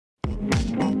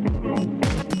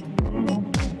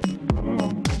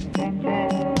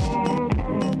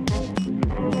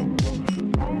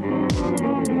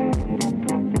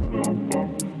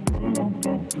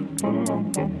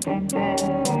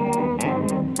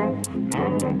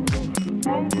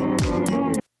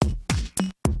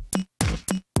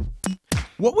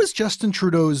What was Justin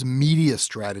Trudeau's media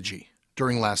strategy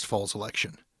during last fall's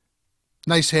election?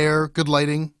 Nice hair, good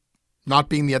lighting, not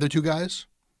being the other two guys?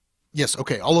 Yes,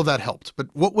 okay, all of that helped. But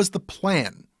what was the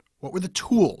plan? What were the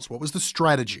tools? What was the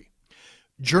strategy?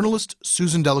 Journalist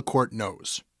Susan Delacourt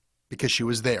knows, because she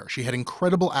was there. She had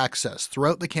incredible access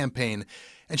throughout the campaign,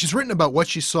 and she's written about what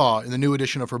she saw in the new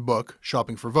edition of her book,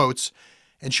 Shopping for Votes,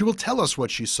 and she will tell us what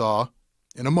she saw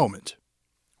in a moment.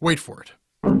 Wait for it.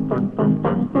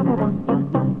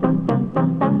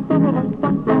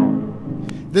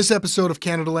 This episode of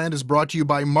Canadaland is brought to you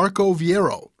by Marco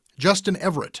Viero, Justin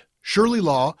Everett, Shirley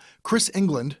Law, Chris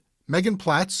England, Megan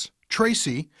Platz,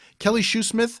 Tracy, Kelly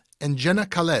Shoesmith, and Jenna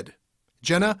Khaled.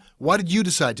 Jenna, why did you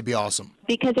decide to be awesome?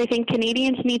 Because I think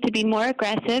Canadians need to be more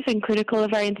aggressive and critical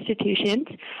of our institutions.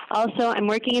 Also, I'm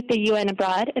working at the UN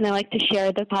abroad, and I like to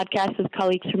share the podcast with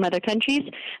colleagues from other countries.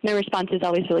 And their response is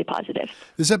always really positive.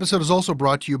 This episode is also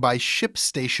brought to you by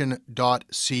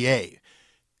ShipStation.ca.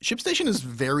 ShipStation is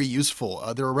very useful.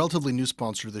 They're a relatively new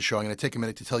sponsor to the show. I'm going to take a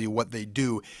minute to tell you what they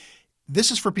do. This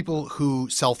is for people who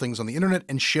sell things on the internet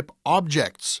and ship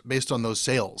objects based on those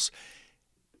sales.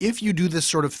 If you do this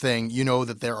sort of thing, you know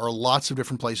that there are lots of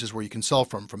different places where you can sell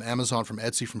from Amazon, from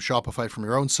Etsy, from Shopify, from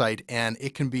your own site. And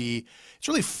it's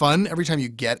really fun every time you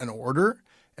get an order,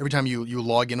 every time you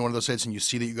log into one of those sites and you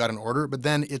see that you got an order. But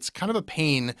then it's kind of a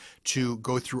pain to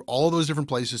go through all of those different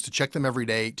places, to check them every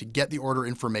day, to get the order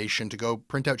information, to go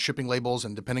print out shipping labels.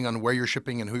 And depending on where you're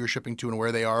shipping and who you're shipping to and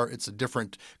where they are, it's could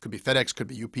be FedEx, could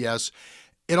be UPS.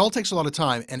 It all takes a lot of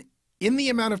time. And in the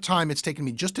amount of time it's taken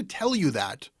me just to tell you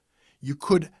that, you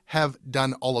could have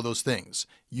done all of those things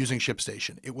using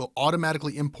ShipStation. It will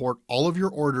automatically import all of your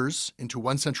orders into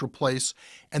one central place,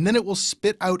 and then it will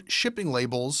spit out shipping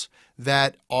labels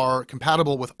that are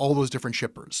compatible with all those different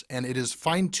shippers. And it is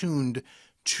fine-tuned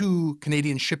to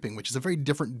Canadian shipping, which is a very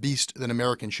different beast than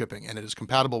American shipping, and it is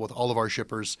compatible with all of our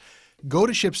shippers. Go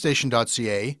to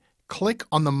ShipStation.ca, click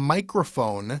on the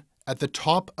microphone at the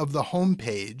top of the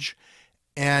homepage,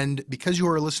 and because you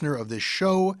are a listener of this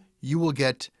show, you will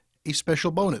get a special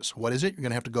bonus. What is it? You're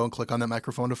going to have to go and click on that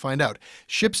microphone to find out.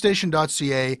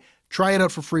 ShipStation.ca. Try it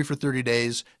out for free for 30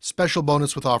 days. Special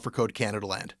bonus with offer code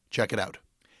CANADALAND. Check it out.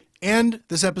 And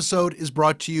this episode is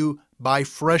brought to you by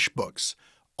FreshBooks.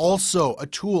 Also a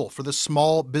tool for the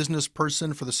small business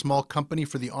person, for the small company,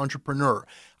 for the entrepreneur.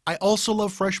 I also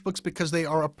love FreshBooks because they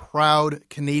are a proud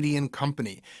Canadian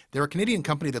company. They're a Canadian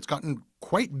company that's gotten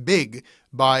quite big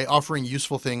by offering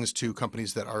useful things to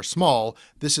companies that are small.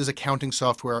 This is accounting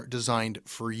software designed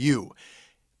for you.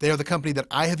 They are the company that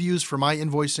I have used for my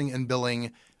invoicing and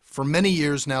billing for many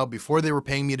years now. Before they were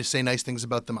paying me to say nice things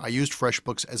about them, I used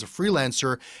FreshBooks as a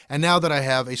freelancer. And now that I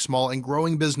have a small and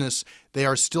growing business, they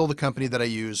are still the company that I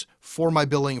use for my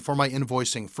billing, for my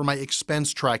invoicing, for my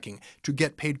expense tracking, to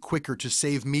get paid quicker, to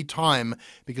save me time,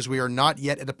 because we are not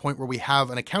yet at a point where we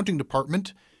have an accounting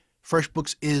department.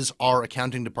 FreshBooks is our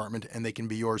accounting department, and they can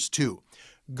be yours too.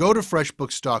 Go to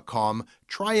freshbooks.com,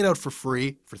 try it out for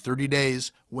free for 30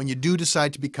 days. When you do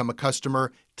decide to become a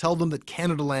customer, tell them that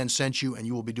Canadaland sent you, and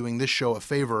you will be doing this show a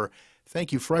favor.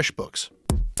 Thank you, FreshBooks.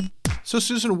 So,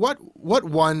 Susan, what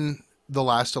won the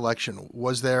last election?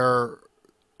 Was there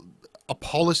a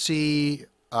policy,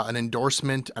 an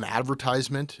endorsement, an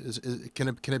advertisement? Can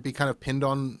it be kind of pinned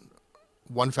on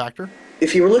one factor?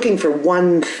 If you were looking for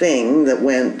one thing that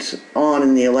went on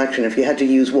in the election, if you had to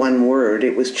use one word,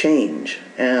 it was change.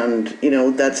 And,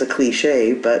 that's a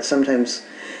cliche, but sometimes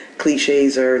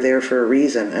cliches are there for a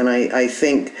reason. And I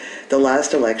think the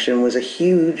last election was a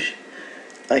huge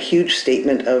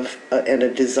statement of and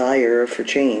a desire for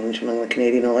change among the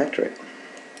Canadian electorate.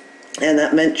 And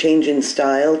that meant change in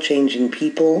style, change in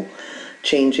people,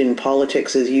 change in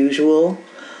politics as usual,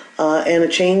 and a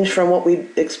change from what we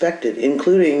expected,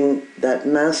 including that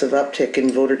massive uptick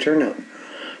in voter turnout,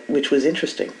 which was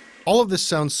interesting. All of this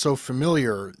sounds so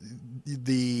familiar.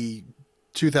 The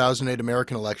 2008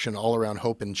 American election, all around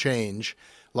hope and change,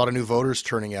 a lot of new voters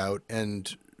turning out.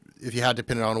 And if you had to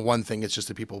pin it on one thing, it's just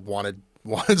that people wanted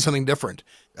something different.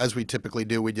 As we typically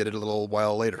do, we did it a little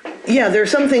while later. Yeah, there are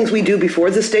some things we do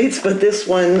before the States, but this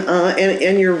one,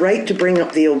 and you're right to bring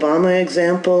up the Obama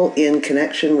example in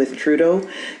connection with Trudeau,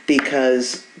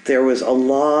 because there was a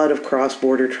lot of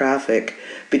cross-border traffic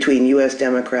between U.S.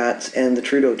 Democrats and the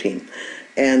Trudeau team.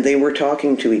 And they were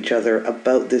talking to each other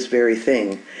about this very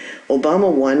thing.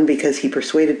 Obama won because he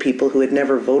persuaded people who had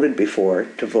never voted before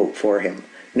to vote for him,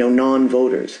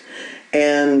 non-voters.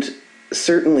 And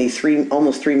certainly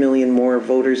almost 3 million more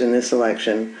voters in this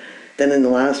election than in the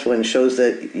last one shows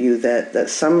that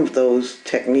some of those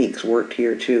techniques worked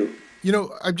here too.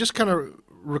 I'm just kind of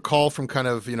recall from kind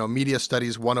of, media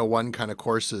studies 101 kind of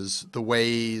courses, the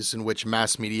ways in which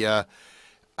mass media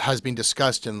has been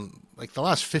discussed in like the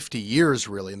last 50 years,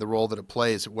 really, and the role that it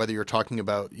plays, whether you're talking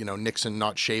about, Nixon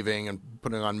not shaving and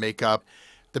putting on makeup,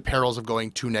 the perils of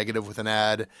going too negative with an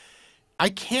ad. I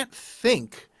can't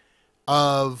think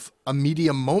of a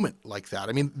media moment like that.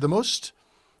 I mean, the most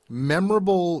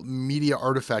memorable media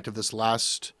artifact of this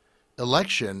last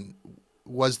election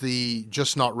was the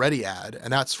 "Just Not Ready" ad,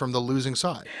 and that's from the losing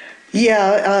side.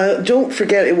 Yeah, don't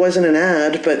forget it wasn't an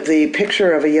ad, but the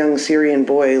picture of a young Syrian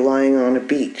boy lying on a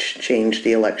beach changed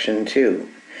the election too,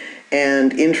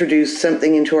 and introduced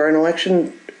something into our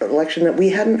election that we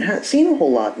hadn't seen a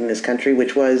whole lot in this country,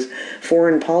 which was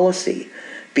foreign policy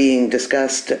being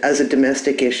discussed as a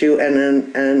domestic issue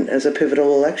and as a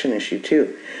pivotal election issue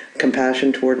too.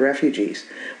 Compassion toward refugees,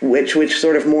 which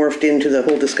sort of morphed into the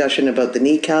whole discussion about the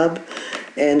niqab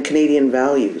and Canadian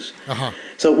values. Uh-huh.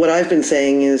 So what I've been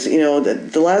saying is,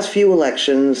 the last few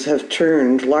elections have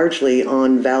turned largely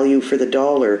on value for the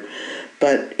dollar.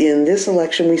 But in this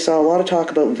election, we saw a lot of talk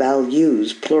about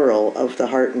values, plural, of the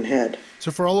heart and head.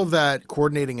 So for all of that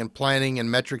coordinating and planning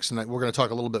and metrics, and we're going to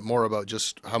talk a little bit more about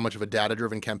just how much of a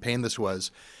data-driven campaign this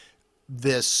was,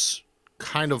 this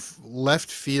kind of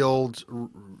left field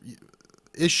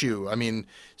issue. I mean,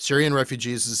 Syrian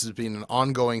refugees, this has been an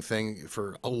ongoing thing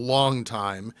for a long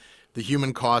time. The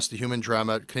human cost, the human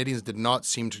drama, Canadians did not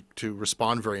seem to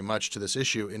respond very much to this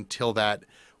issue until that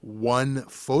one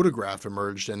photograph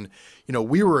emerged. And,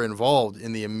 we were involved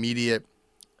in the immediate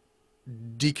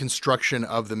deconstruction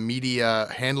of the media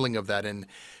handling of that. And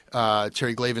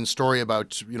Terry Glavin's story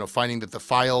about, finding that the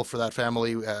file for that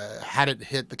family, had it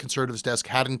hit the Conservatives' desk,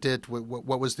 hadn't it?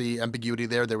 What was the ambiguity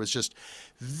there? There was just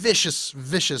vicious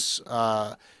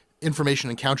information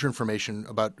and counter-information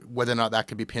about whether or not that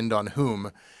could be pinned on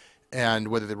whom and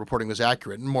whether the reporting was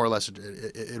accurate. And more or less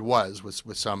it was,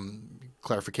 with some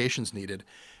clarifications needed.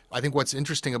 I think what's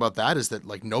interesting about that is that,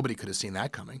 nobody could have seen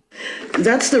that coming.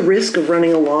 That's the risk of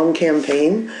running a long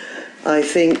campaign. I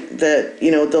think that,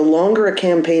 the longer a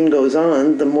campaign goes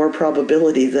on, the more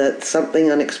probability that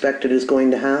something unexpected is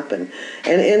going to happen.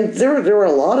 And there were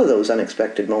a lot of those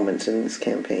unexpected moments in this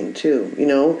campaign,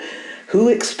 too. Who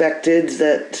expected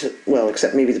that, well,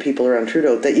 except maybe the people around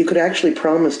Trudeau, that you could actually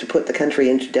promise to put the country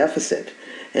into deficit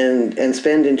and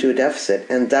spend into a deficit,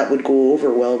 and that would go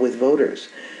over well with voters.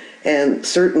 And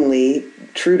certainly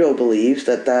Trudeau believes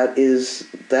that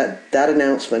that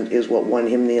announcement is what won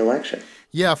him the election.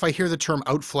 Yeah, if I hear the term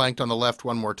outflanked on the left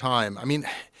one more time, I mean,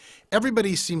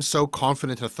 everybody seems so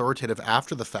confident and authoritative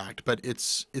after the fact, but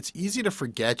it's easy to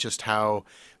forget just how,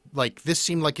 this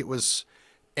seemed like it was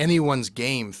anyone's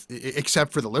game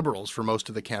except for the Liberals for most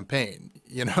of the campaign,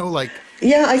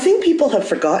 Yeah, I think people have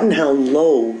forgotten how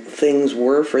low things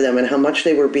were for them and how much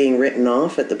they were being written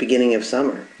off at the beginning of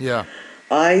summer. Yeah.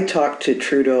 I talked to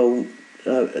Trudeau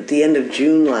at the end of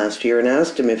June last year and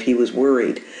asked him if he was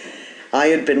worried. I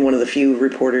had been one of the few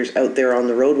reporters out there on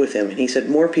the road with him, and he said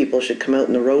more people should come out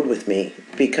on the road with me,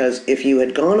 because if you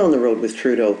had gone on the road with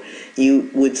Trudeau, you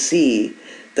would see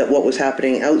that what was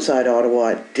happening outside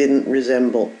Ottawa didn't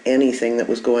resemble anything that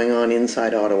was going on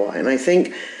inside Ottawa. And I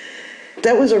think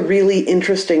that was a really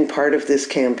interesting part of this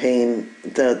campaign,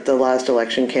 the last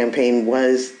election campaign,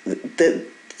 was that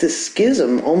the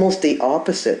schism, almost the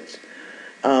opposite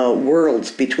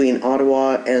worlds between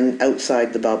Ottawa and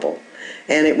outside the bubble.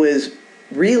 And it was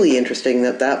really interesting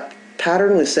that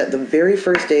pattern was set the very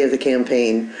first day of the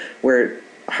campaign, where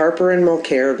Harper and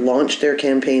Mulcair launched their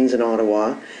campaigns in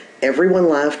Ottawa. Everyone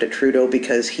laughed at Trudeau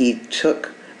because he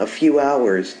took a few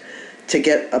hours to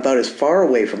get about as far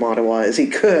away from Ottawa as he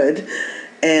could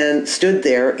and stood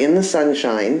there in the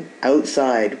sunshine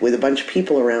outside with a bunch of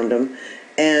people around him.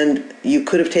 And you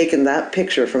could have taken that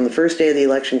picture from the first day of the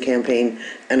election campaign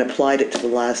and applied it to the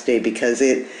last day, because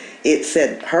it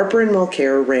said Harper and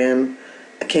Mulcair ran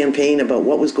a campaign about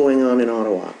what was going on in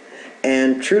Ottawa,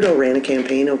 and Trudeau ran a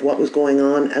campaign of what was going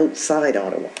on outside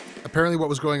Ottawa. Apparently what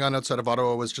was going on outside of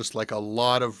Ottawa was just a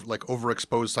lot of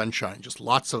overexposed sunshine, just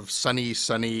lots of sunny.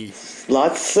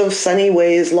 Lots of sunny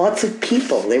ways, lots of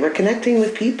people. They were connecting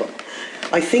with people.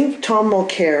 I think Tom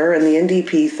Mulcair and the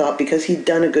NDP thought because he'd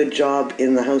done a good job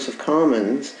in the House of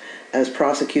Commons as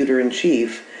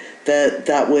prosecutor-in-chief,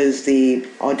 that was the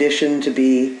audition to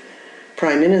be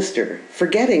Prime Minister,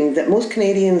 forgetting that most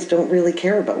Canadians don't really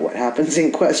care about what happens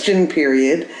in question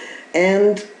period,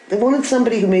 and they wanted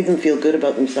somebody who made them feel good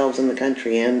about themselves and the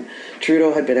country, and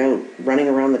Trudeau had been out running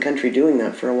around the country doing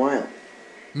that for a while.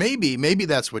 Maybe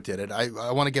that's what did it.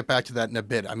 I want to get back to that in a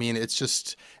bit. I mean, it's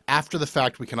just after the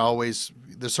fact, we can always,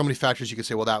 there's so many factors you could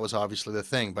say, well, that was obviously the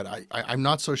thing, but I'm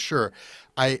not so sure.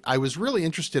 I was really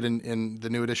interested in the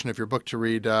new edition of your book to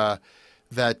read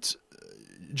that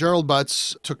Gerald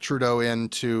Butts took Trudeau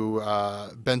into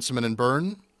Benjamin and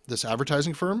Byrne, this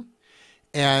advertising firm,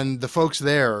 and the folks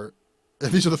there,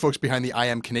 these are the folks behind the I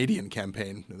Am Canadian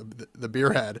campaign, the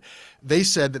beer ad. They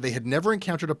said that they had never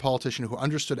encountered a politician who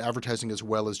understood advertising as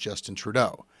well as Justin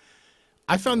Trudeau.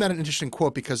 I found that an interesting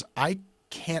quote because I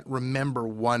can't remember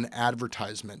one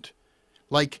advertisement.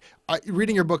 Like,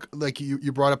 reading your book, like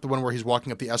you brought up the one where he's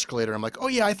walking up the escalator. I'm like, oh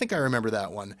yeah, I think I remember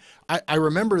that one. I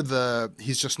remember the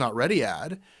He's Just Not Ready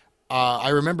ad. I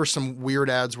remember some weird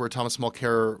ads where Thomas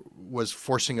Mulcair was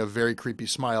forcing a very creepy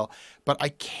smile, but I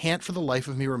can't for the life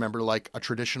of me remember like a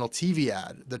traditional TV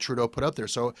ad that Trudeau put out there.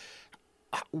 So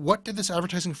what did this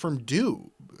advertising firm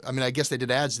do? I mean, I guess they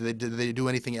did ads. Did they do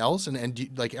anything else?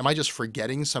 Like, am I just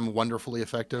forgetting some wonderfully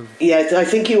effective? Yeah, I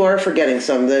think you are forgetting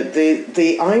some.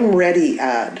 The I'm Ready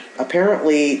ad,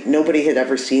 apparently nobody had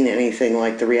ever seen anything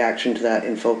like the reaction to that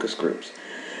in focus groups.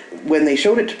 When they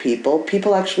showed it to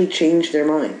people actually changed their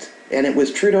minds. And it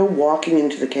was Trudeau walking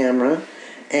into the camera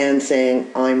and saying,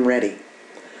 I'm ready.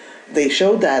 They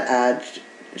showed that ad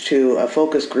to a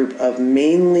focus group of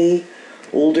mainly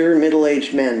older,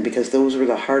 middle-aged men, because those were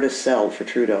the hardest sell for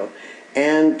Trudeau.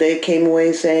 And they came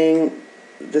away saying,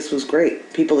 this was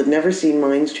great. People had never seen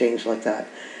minds change like that.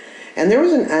 And there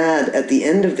was an ad at the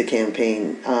end of the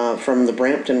campaign from the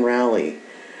Brampton rally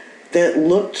that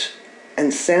looked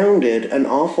and sounded an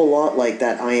awful lot like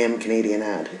that I Am Canadian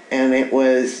ad. And it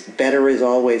was better is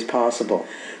always possible.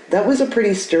 That was a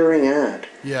pretty stirring ad.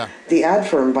 Yeah. The ad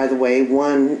firm, by the way,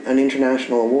 won an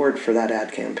international award for that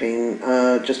ad campaign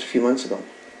just a few months ago.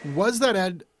 Was that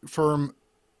ad firm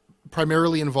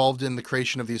primarily involved in the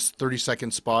creation of these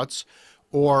 30-second spots,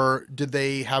 or did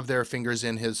they have their fingers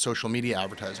in his social media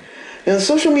advertising? Now, the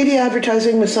social media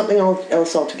advertising was something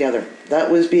else altogether.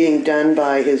 That was being done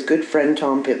by his good friend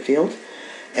Tom Pitfield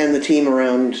and the team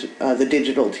around the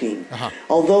digital team. Uh-huh.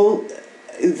 Although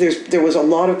there was a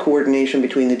lot of coordination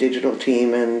between the digital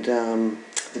team and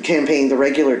the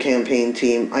regular campaign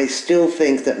team, I still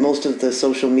think that most of the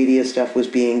social media stuff was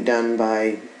being done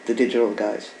by the digital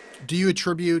guys. Do you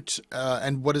attribute,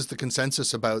 and what is the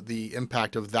consensus about the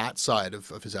impact of that side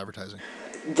of his advertising?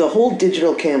 The whole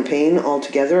digital campaign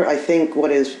altogether, I think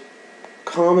what is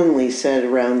commonly said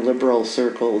around liberal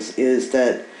circles is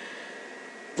that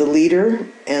the leader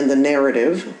and the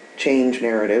narrative, change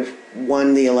narrative,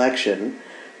 won the election,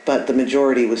 but the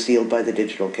majority was sealed by the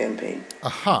digital campaign.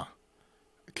 Aha.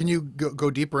 Can you go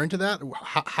deeper into that?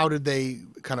 How did they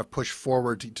kind of push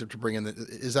forward to bring in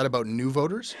is that about new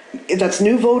voters? That's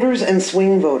new voters and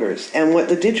swing voters. And what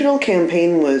the digital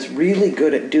campaign was really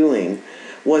good at doing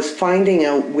was finding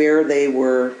out where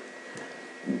the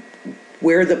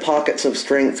pockets of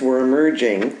strength were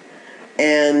emerging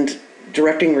and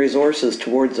directing resources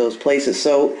towards those places.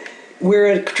 So where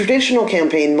a traditional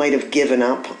campaign might have given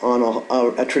up on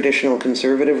a traditional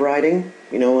conservative riding,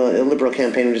 a liberal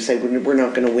campaign would just say, we're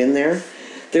not going to win there.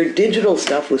 Their digital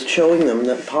stuff was showing them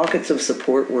that pockets of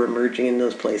support were emerging in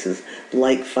those places,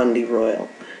 like Fundy Royal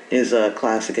is a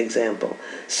classic example.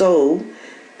 So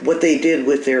what they did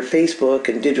with their Facebook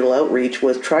and digital outreach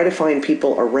was try to find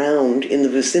people around in the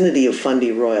vicinity of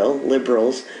Fundy Royal,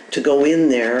 liberals, to go in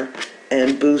there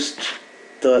and boost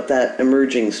that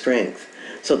emerging strength.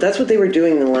 So that's what they were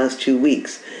doing in the last 2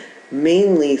 weeks,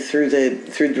 mainly through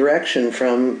direction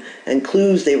from and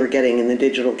clues they were getting in the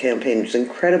digital campaign, which is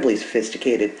incredibly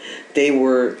sophisticated. They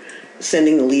were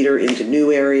sending the leader into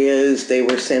new areas. They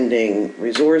were sending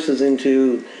resources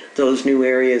into those new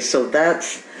areas. So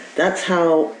that's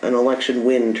how an election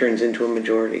win turns into a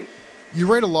majority.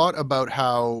 You write a lot about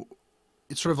how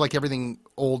it's sort of like everything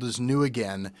old is new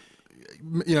again.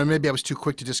 Maybe I was too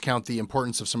quick to discount the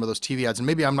importance of some of those TV ads, and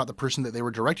maybe I'm not the person that they were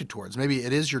directed towards. Maybe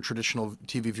it is your traditional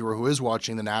TV viewer who is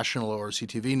watching the national or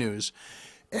CTV news,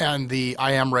 and the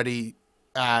I Am Ready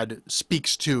ad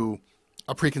speaks to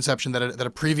a preconception that a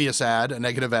previous ad, a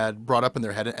negative ad, brought up in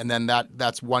their head, and then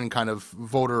that's one kind of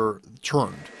voter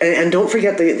turned. And don't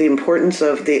forget the importance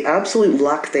of the absolute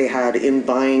luck they had in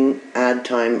buying ad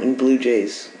time in Blue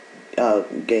Jays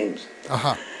games.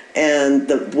 Uh-huh. And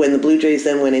when the Blue Jays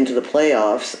then went into the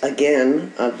playoffs,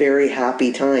 again, a very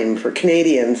happy time for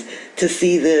Canadians to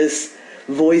see this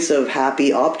voice of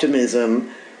happy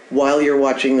optimism while you're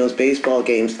watching those baseball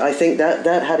games. I think that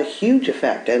had a huge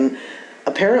effect. And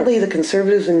apparently the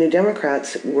Conservatives and New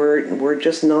Democrats were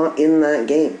just not in that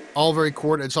game. All very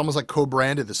coordinated. It's almost like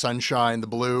co-branded, the sunshine, the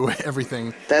blue,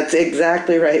 everything. That's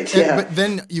exactly right, yeah. But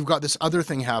then you've got this other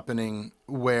thing happening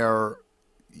where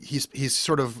he's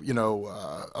sort of,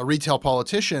 a retail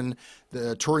politician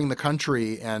touring the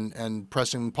country and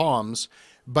pressing palms,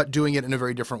 but doing it in a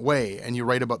very different way. And you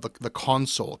write about the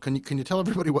console. Can you tell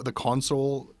everybody what the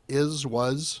console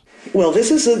was? Well,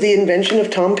 this is the invention of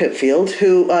Tom Pitfield,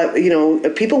 who,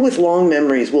 people with long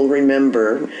memories will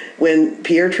remember when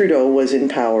Pierre Trudeau was in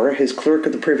power, his clerk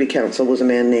of the Privy Council was a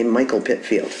man named Michael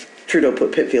Pitfield. Trudeau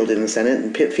put Pitfield in the Senate,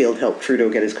 and Pitfield helped Trudeau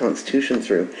get his constitution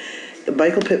through.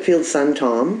 Michael Pitfield's son,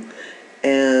 Tom,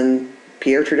 and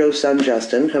Pierre Trudeau's son,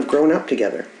 Justin, have grown up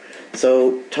together.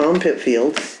 So Tom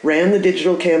Pitfield ran the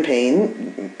digital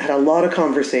campaign, had a lot of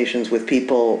conversations with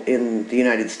people in the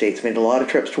United States, made a lot of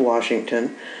trips to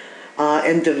Washington,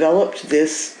 and developed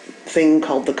this thing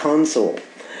called the console.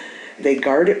 They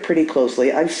guard it pretty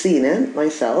closely. I've seen it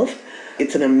myself.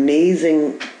 It's an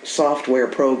amazing software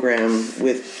program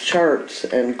with charts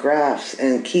and graphs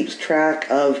and keeps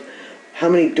track of how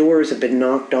many doors have been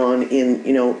knocked on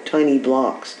in, tiny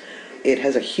blocks. It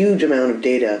has a huge amount of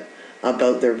data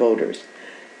about their voters.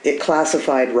 It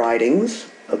classified ridings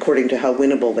according to how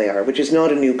winnable they are, which is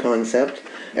not a new concept.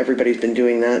 Everybody's been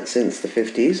doing that since the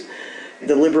 50s.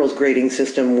 The Liberals' grading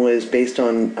system was based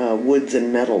on woods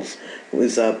and metals. It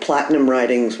was platinum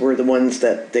ridings were the ones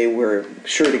that they were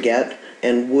sure to get,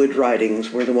 and wood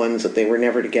ridings were the ones that they were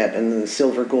never to get, and then the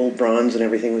silver, gold, bronze, and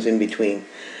everything was in between.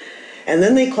 And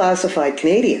then they classified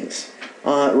Canadians,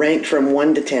 ranked from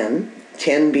 1 to 10,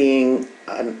 10 being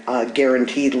a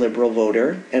guaranteed Liberal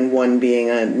voter, and 1 being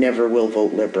a never will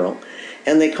vote Liberal.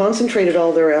 And they concentrated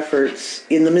all their efforts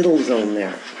in the middle zone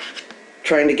there,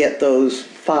 trying to get those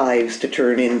 5s to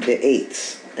turn into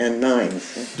 8s and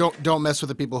 9s. Don't mess with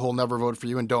the people who will never vote for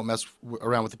you, and don't mess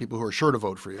around with the people who are sure to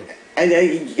vote for you.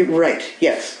 Right,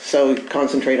 yes. So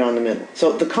concentrate on the middle.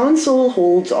 So the console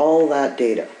holds all that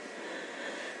data.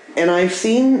 And I've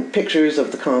seen pictures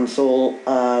of the console,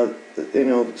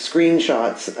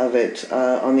 screenshots of it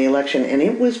on the election, and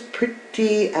it was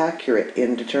pretty accurate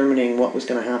in determining what was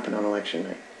going to happen on election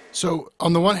night. So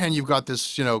on the one hand, you've got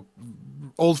this,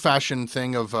 old-fashioned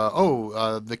thing of,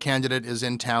 the candidate is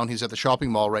in town, he's at the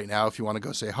shopping mall right now if you want to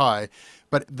go say hi.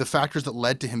 But the factors that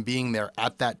led to him being there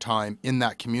at that time in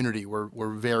that community were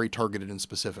very targeted and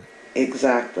specific.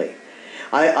 Exactly.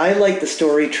 I like the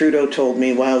story Trudeau told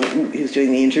me while he was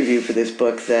doing the interview for this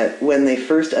book, that when they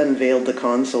first unveiled the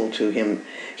console to him,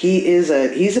 he's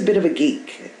a bit of a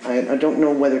geek. I don't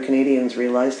know whether Canadians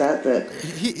realize that.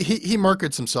 He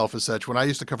markets himself as such. When I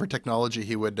used to cover technology,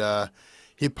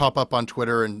 he'd pop up on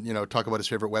Twitter and talk about his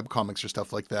favorite webcomics or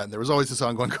stuff like that. And there was always this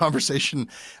ongoing conversation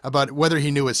about whether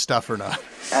he knew his stuff or not.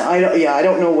 I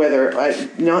don't know whether,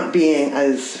 not being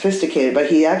as sophisticated, but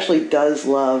he actually does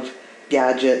love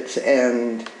gadgets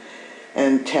and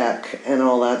tech and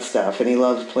all that stuff, and he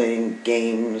loves playing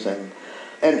games,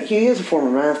 and he is a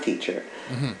former math teacher.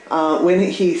 Mm-hmm. When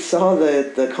he saw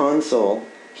the console,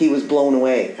 he was blown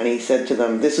away, and he said to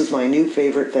them, "This is my new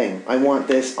favorite thing. I want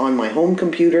this on my home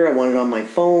computer. I want it on my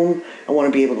phone. I want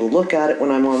to be able to look at it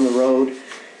when I'm on the road."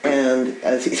 And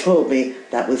as he told me,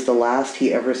 that was the last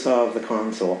he ever saw of the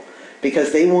console,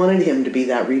 because they wanted him to be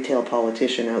that retail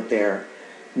politician out there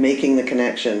making the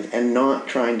connections and not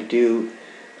trying to do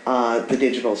the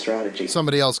digital strategy.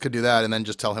 Somebody else could do that and then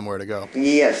just tell him where to go.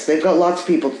 Yes, they've got lots of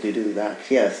people to do that,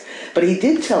 yes. But he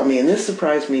did tell me, and this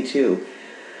surprised me too,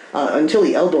 until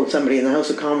he elbowed somebody in the House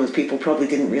of Commons, people probably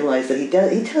didn't realize that he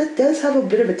does have a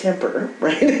bit of a temper,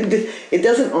 right? It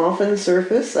doesn't often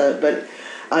surface, but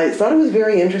I thought it was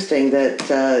very interesting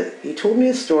that he told me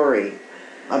a story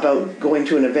about going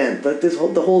to an event.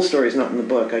 The whole story is not in the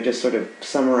book. I just sort of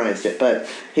summarized it. But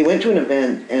he went to an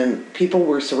event, and people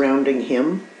were surrounding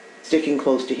him, sticking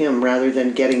close to him, rather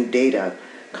than getting data,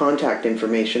 contact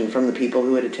information from the people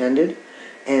who had attended.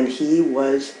 And he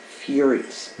was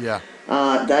furious. Yeah.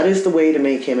 That is the way to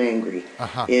make him angry,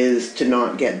 is to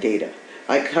not get data.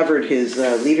 I covered his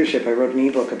leadership. I wrote an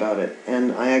ebook about it.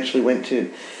 And I actually went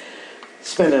to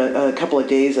spent a couple of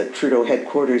days at Trudeau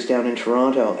headquarters down in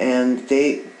Toronto, and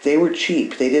they were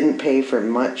cheap. They didn't pay for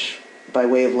much by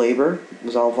way of labor. It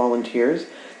was all volunteers.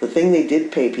 The thing they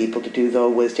did pay people to do, though,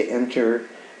 was to enter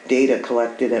data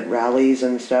collected at rallies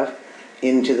and stuff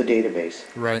into the database.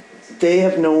 Right. They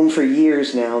have known for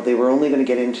years now they were only going to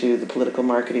get into the political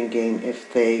marketing game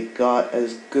if they got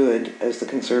as good as the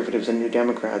Conservatives and New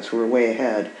Democrats, who were way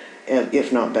ahead,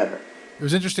 if not better. It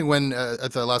was interesting when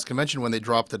at the last convention when they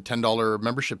dropped the $10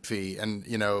 membership fee, and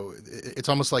it's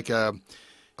almost like a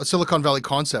a Silicon Valley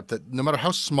concept that no matter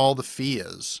how small the fee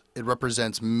is, it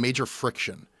represents major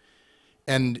friction.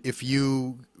 And if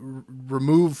you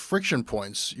remove friction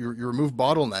points, you remove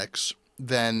bottlenecks,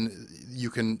 then you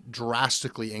can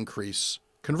drastically increase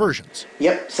conversions.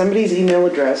 Yep, somebody's email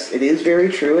address. It is very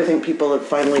true. I think people have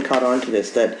finally caught on to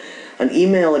this, that an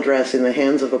email address in the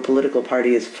hands of a political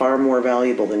party is far more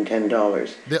valuable than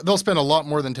 $10. They'll spend a lot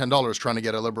more than $10 trying to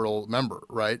get a Liberal member,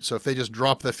 right? So if they just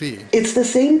drop the fee. It's the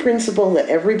same principle that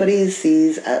everybody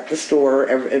sees at the store,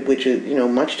 which is,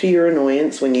 much to your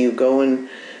annoyance when you go and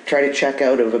try to check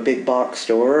out of a big box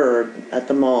store or at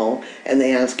the mall, and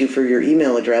they ask you for your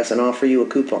email address and offer you a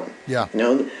coupon. Yeah.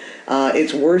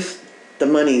 It's worth the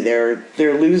money they're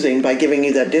losing by giving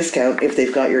you that discount if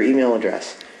they've got your email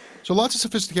address. So lots of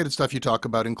sophisticated stuff you talk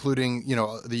about, including,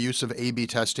 the use of A/B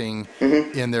testing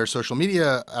in their social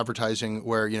media advertising,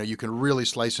 where, you can really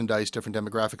slice and dice different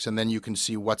demographics, and then you can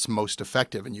see what's most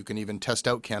effective, and you can even test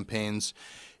out campaigns.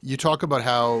 You talk about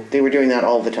how they were doing that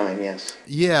all the time, yes.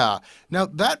 Yeah. Now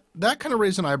that kind of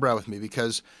raised an eyebrow with me,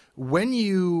 because when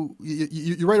you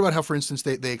write about how, for instance,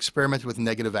 they experimented with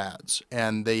negative ads,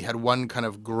 and they had one kind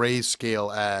of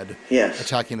grayscale ad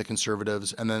attacking the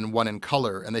conservatives, and then one in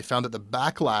color, and they found that the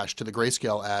backlash to the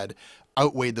grayscale ad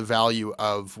outweighed the value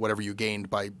of whatever you gained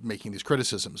by making these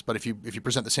criticisms. But if you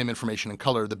present the same information in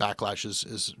color, the backlash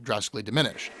is drastically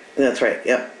diminished. That's right.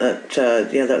 Yeah.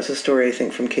 That was a story, I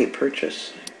think, from Kate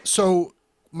Purchase. So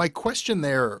my question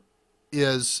there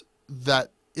is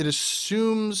that it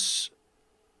assumes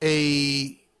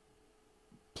a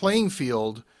playing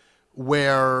field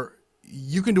where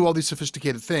you can do all these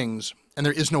sophisticated things and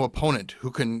there is no opponent who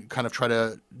can kind of try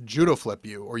to judo flip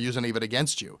you or use any of it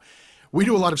against you. We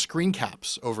do a lot of screen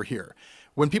caps over here.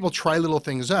 When people try little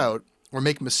things out or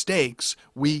make mistakes,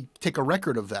 we take a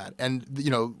record of that. And,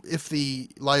 if the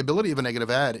liability of a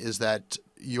negative ad is that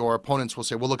your opponents will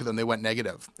say, well, look at them, they went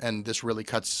negative, and this really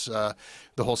cuts the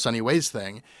whole Sunny Ways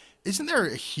thing. Isn't there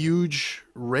a huge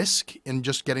risk in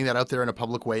just getting that out there in a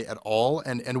public way at all?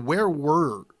 And where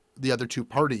were the other two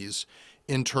parties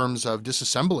in terms of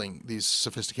disassembling these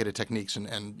sophisticated techniques and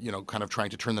kind of trying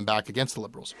to turn them back against the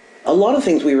Liberals? A lot of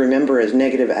things we remember as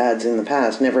negative ads in the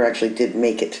past never actually did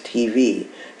make it to TV.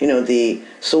 The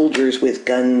soldiers with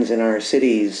guns in our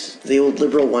cities, the old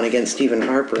Liberal one against Stephen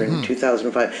Harper in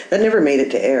 2005, that never made it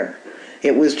to air.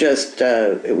 It was just,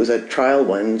 it was a trial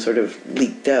one, sort of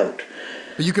leaked out.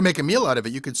 But you can make a meal out of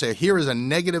it. You could say, here is a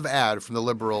negative ad from the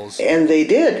Liberals. And they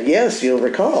did, yes, you'll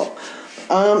recall.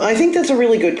 I think that's a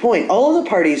really good point. All of the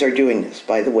parties are doing this,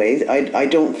 by the way. I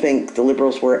don't think the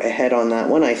Liberals were ahead on that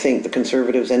one. I think the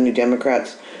Conservatives and New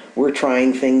Democrats were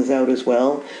trying things out as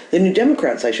well. The New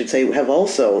Democrats, I should say, have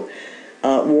also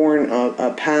worn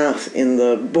a path in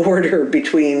the border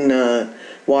between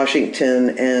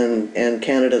Washington and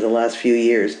Canada the last few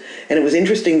years. And it was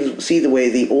interesting to see the way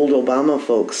the old Obama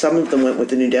folks, some of them went with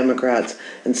the New Democrats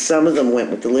and some of them went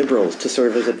with the Liberals to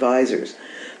serve as advisors.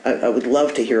 I would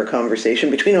love to hear a conversation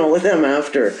between all of them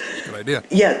after. Good idea.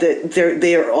 Yeah,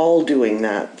 they are all doing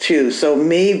that too. So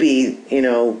maybe,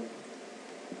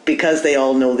 because they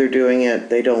all know they're doing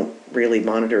it, they don't really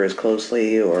monitor as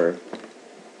closely, or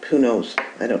who knows?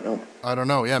 I don't know. I don't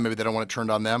know. Yeah, maybe they don't want it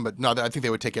turned on them, but no, I think they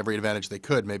would take every advantage they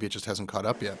could. Maybe it just hasn't caught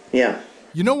up yet. Yeah.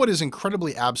 You know what is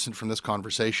incredibly absent from this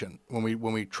conversation when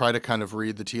we try to kind of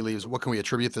read the tea leaves? What can we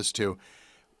attribute this to?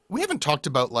 We haven't talked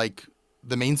about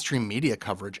the mainstream media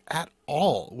coverage at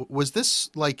all. Was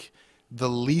this the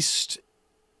least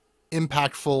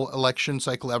impactful election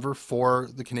cycle ever for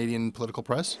the Canadian political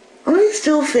press? I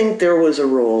still think there was a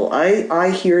role. I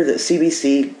hear that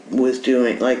CBC was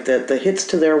doing, that the hits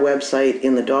to their website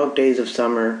in the dog days of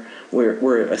summer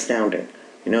were astounding.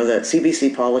 That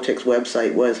CBC Politics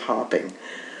website was hopping.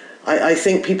 I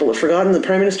think people have forgotten the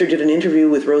Prime Minister did an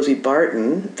interview with Rosie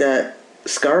Barton that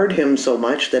scarred him so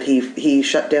much that he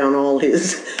shut down all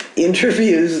his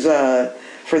interviews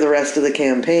for the rest of the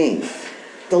campaign.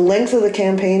 The length of the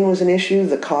campaign was an issue.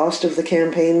 The cost of the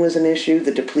campaign was an issue.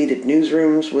 The depleted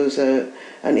newsrooms was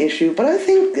an issue. But I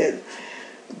think that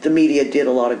the media did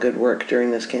a lot of good work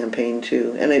during this campaign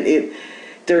too. And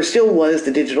there still was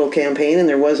the digital campaign, and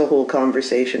there was a whole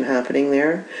conversation happening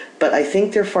there. But I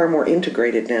think they're far more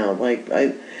integrated now.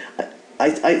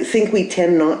 I think we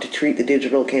tend not to treat the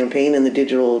digital campaign and the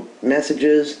digital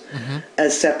messages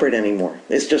as separate anymore.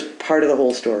 It's just part of the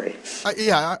whole story.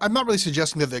 I'm not really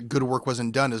suggesting that the good work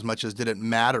wasn't done as much as did it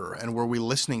matter, and were we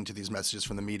listening to these messages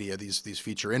from the media, these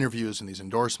feature interviews and these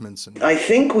endorsements? I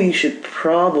think we should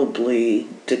probably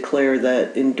declare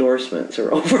that endorsements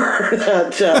are over.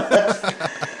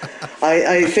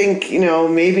 I think,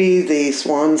 maybe the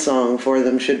swan song for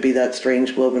them should be that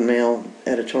strange Globe and Mail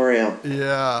editorial.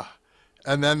 Yeah.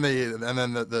 And then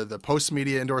the post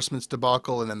media endorsements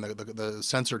debacle, and then the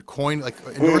censored coin, like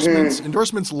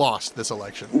endorsements lost this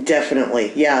election.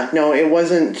 Definitely, yeah. No, it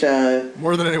wasn't.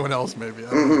 More than anyone else, maybe.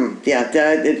 I don't know.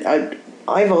 Yeah,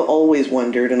 I've always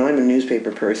wondered, and I'm a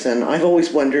newspaper person. I've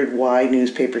always wondered why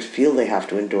newspapers feel they have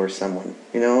to endorse someone.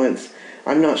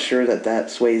 I'm not sure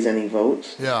that sways any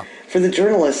votes. Yeah. For the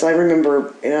journalists, I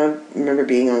remember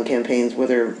being on campaigns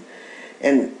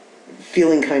and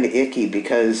feeling kind of icky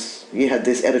because you had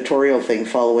this editorial thing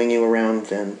following you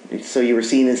around, and so you were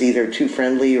seen as either too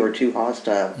friendly or too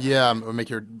hostile. Yeah,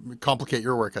 complicate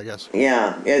your work, I guess.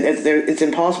 Yeah, it's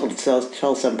impossible to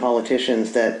tell some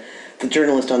politicians that the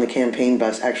journalist on the campaign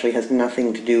bus actually has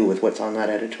nothing to do with what's on that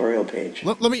editorial page.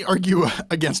 Let me argue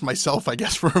against myself, I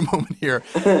guess, for a moment here,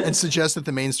 and suggest that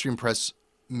the mainstream press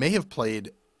may have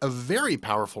played a very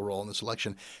powerful role in this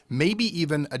election, maybe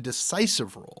even a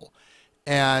decisive role.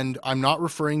 And I'm not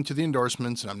referring to the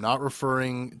endorsements, and I'm not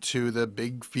referring to the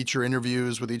big feature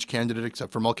interviews with each candidate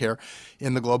except for Mulcair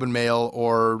in the Globe and Mail,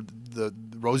 or the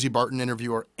Rosie Barton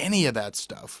interview, or any of that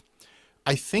stuff.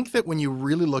 I think that when you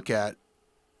really look at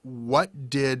what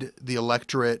did the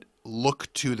electorate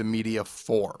look to the media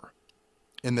for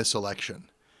in this election,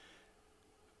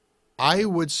 I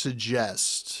would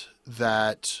suggest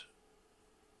that,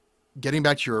 getting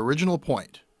back to your original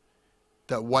point,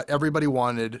 that what everybody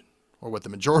wanted, or what the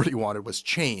majority wanted, was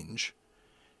change.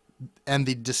 And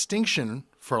the distinction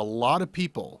for a lot of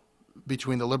people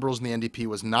between the Liberals and the NDP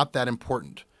was not that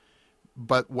important.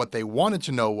 But what they wanted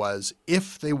to know was,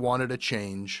 if they wanted a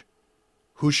change,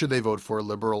 who should they vote for,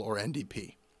 Liberal or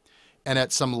NDP? And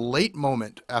at some late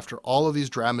moment, after all of these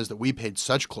dramas that we paid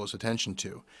such close attention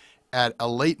to, at a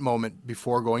late moment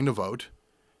before going to vote,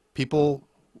 people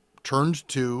turned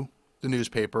to the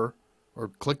newspaper or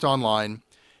clicked online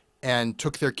and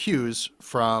took their cues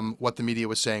from what the media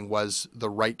was saying was the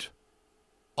right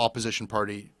opposition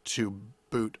party to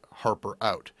boot Harper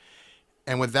out.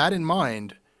 And with that in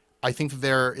mind, I think that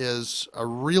there is a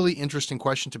really interesting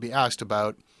question to be asked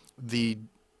about the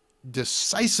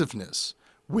decisiveness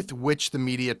with which the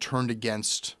media turned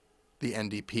against the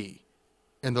NDP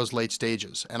in those late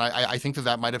stages. And I think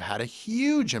that might have had a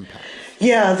huge impact.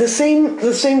 Yeah, the same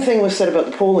thing was said about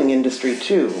the polling industry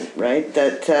too, right?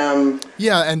 That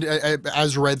yeah, and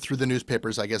as read through the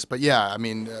newspapers, I guess. But yeah, I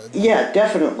mean... yeah,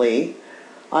 definitely.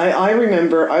 I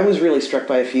remember I was really struck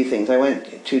by a few things. I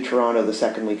went to Toronto the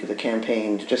second week of the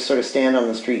campaign to just sort of stand on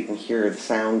the street and hear the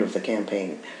sound of the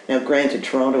campaign. Now, granted,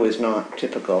 Toronto is not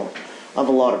typical of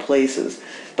a lot of places,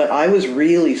 but I was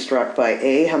really struck by,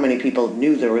 A, how many people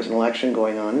knew there was an election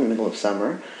going on in the middle of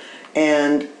summer,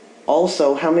 and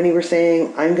also how many were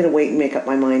saying, I'm going to wait and make up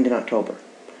my mind in October.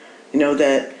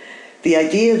 That the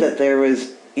idea that there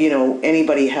was,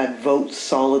 anybody had votes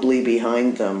solidly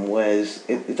behind them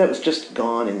that was just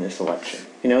gone in this election.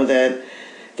 That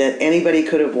anybody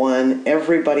could have won,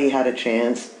 everybody had a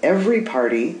chance, every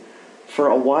party for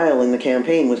a while in the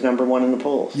campaign was number one in the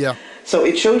polls. Yeah. So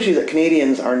it shows you that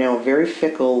Canadians are now a very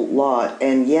fickle lot,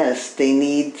 and yes, they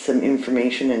need some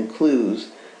information and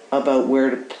clues about where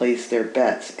to place their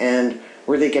bets. And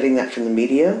were they getting that from the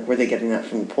media? Were they getting that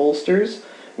from the pollsters?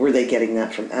 Were they getting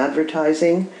that from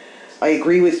advertising? I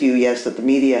agree with you, yes, that the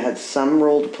media had some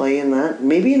role to play in that,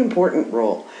 maybe an important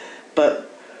role,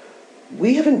 but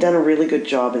we haven't done a really good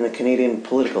job in the Canadian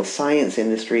political science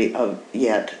industry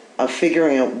yet of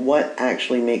figuring out what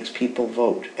actually makes people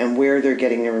vote and where they're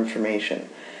getting their information.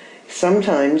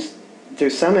 Sometimes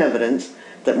there's some evidence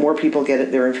that more people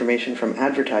get their information from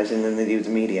advertising than they do the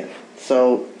media.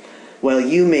 So while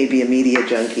you may be a media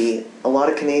junkie, a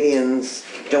lot of Canadians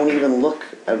don't even look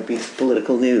at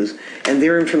political news, and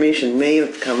their information may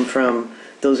have come from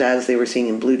those ads they were seeing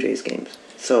in Blue Jays games.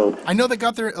 So I know they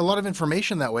got a lot of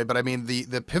information that way, but I mean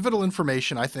the pivotal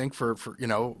information, I think, for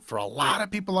a lot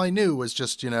of people I knew was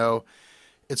just,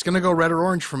 it's going to go red or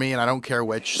orange for me, and I don't care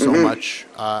which so much,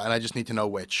 and I just need to know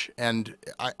which. And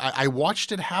I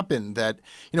watched it happen. That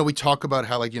we talk about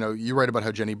how, like, you write about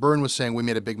how Jenny Byrne was saying we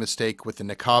made a big mistake with the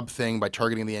niqab thing by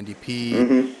targeting the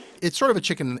NDP. It's sort of a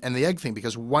chicken and the egg thing,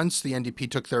 because once the NDP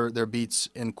took their beats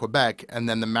in Quebec and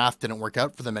then the math didn't work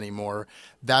out for them anymore,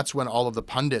 that's when all of the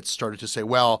pundits started to say,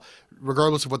 well,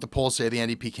 regardless of what the polls say, the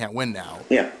NDP can't win now.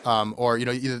 Yeah. Or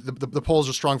the polls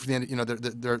are strong for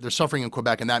the they're suffering in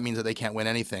Quebec, and that means that they can't win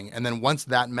anything. And then once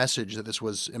that message that this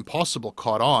was impossible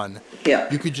caught on,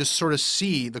 you could just sort of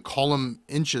see the column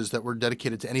inches that were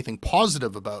dedicated to anything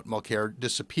positive about Mulcair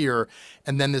disappear,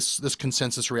 and then this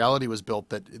consensus reality was built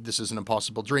that this is an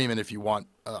impossible dream. argument if you want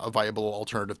a viable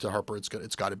alternative to Harper,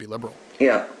 it's got to be Liberal.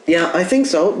 Yeah, I think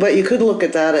so. But you could look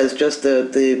at that as just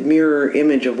the mirror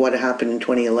image of what happened in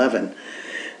 2011.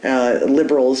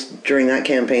 Liberals during that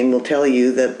campaign will tell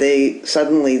you that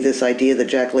this idea that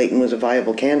Jack Layton was a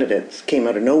viable candidate came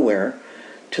out of nowhere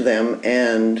to them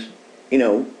and,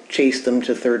 chased them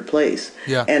to third place.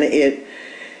 Yeah. And it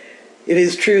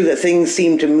is true that things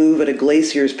seem to move at a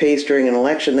glacier's pace during an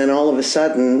election, then all of a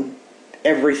sudden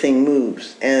everything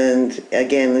moves. And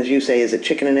again, as you say, is it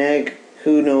chicken and egg?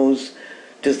 Who knows?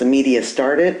 Does the media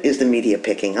start it? Is the media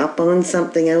picking up on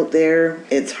something out there?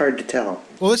 It's hard to tell.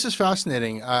 Well, this is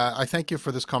fascinating. I thank you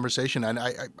for this conversation. And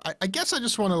I guess I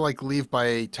just want to leave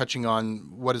by touching on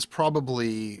what is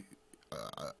probably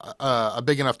a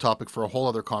big enough topic for a whole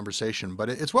other conversation. But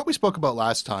it's what we spoke about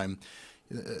last time.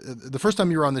 The first time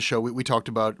you were on the show, we talked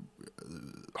about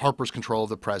Harper's control of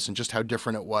the press and just how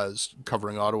different it was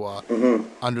covering Ottawa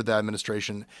under the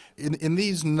administration. In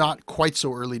these not quite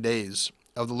so early days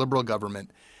of the Liberal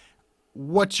government,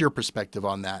 what's your perspective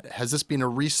on that? Has this been a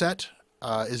reset?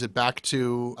 Is it back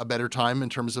to a better time in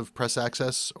terms of press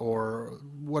access, or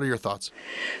what are your thoughts?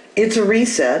 It's a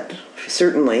reset,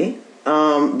 certainly,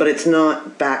 but it's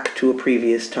not back to a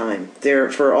previous time.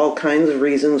 For all kinds of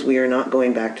reasons, we are not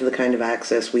going back to the kind of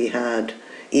access we had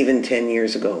even 10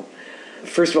 years ago.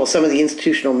 First of all, some of the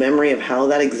institutional memory of how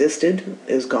that existed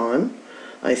is gone.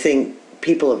 I think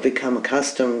people have become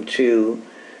accustomed to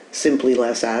simply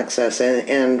less access,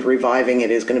 and reviving it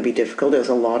is going to be difficult, as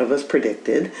a lot of us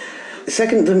predicted.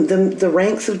 Second, the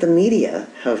ranks of the media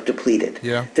have depleted.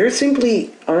 Yeah. There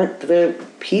simply aren't the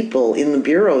people in the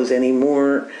bureaus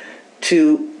anymore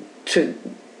to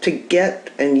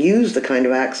get and use the kind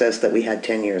of access that we had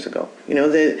 10 years ago.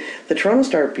 The Toronto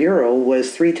Star Bureau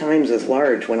was 3 times as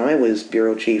large when I was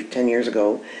bureau chief 10 years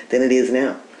ago than it is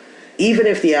now. Even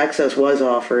if the access was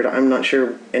offered, I'm not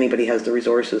sure anybody has the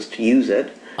resources to use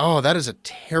it. Oh, that is a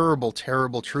terrible,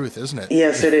 terrible truth, isn't it?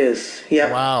 Yes, it is.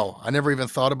 Yeah. Wow. I never even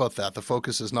thought about that. The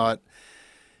focus is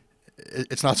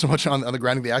it's not so much on the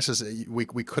granting the access. We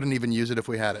couldn't even use it if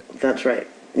we had it. That's right.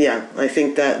 Yeah, I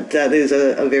think that is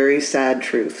a very sad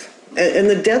truth. And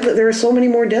there are so many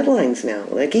more deadlines now.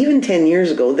 Like even 10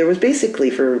 years ago, there was basically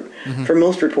for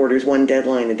most reporters 1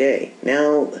 deadline a day.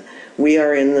 Now we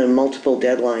are in the multiple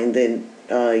deadline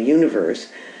universe.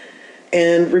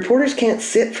 And reporters can't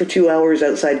sit for 2 hours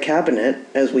outside cabinet,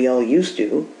 as we all used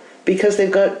to, because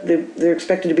they're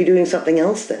expected to be doing something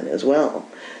else then as well.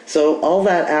 So all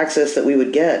that access that we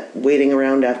would get waiting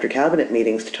around after cabinet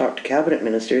meetings to talk to cabinet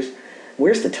ministers,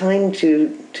 where's the time to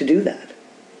do that?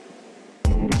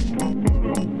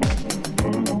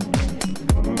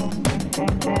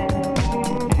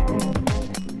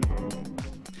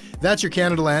 That's your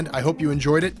Canadaland. I hope you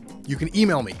enjoyed it. You can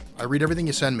email me. I read everything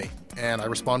you send me, and I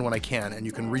respond when I can. And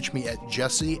you can reach me at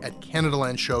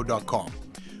jesse@CanadaLandShow.com.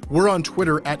 We're on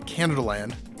Twitter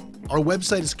 @CanadaLand. Our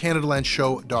website is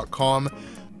CanadaLandShow.com.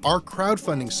 Our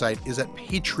crowdfunding site is at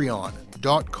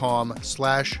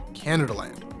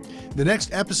patreon.com/CanadaLand. The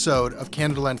next episode of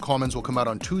Canadaland Commons will come out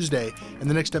on Tuesday, and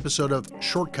the next episode of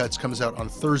Shortcuts comes out on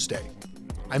Thursday.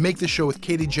 I make this show with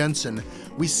Katie Jensen.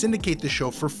 We syndicate the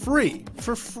show for free,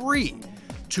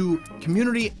 to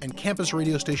community and campus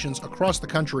radio stations across the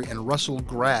country, and Russell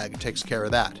Gregg takes care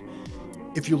of that.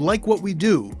 If you like what we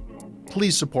do,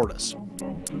 please support us.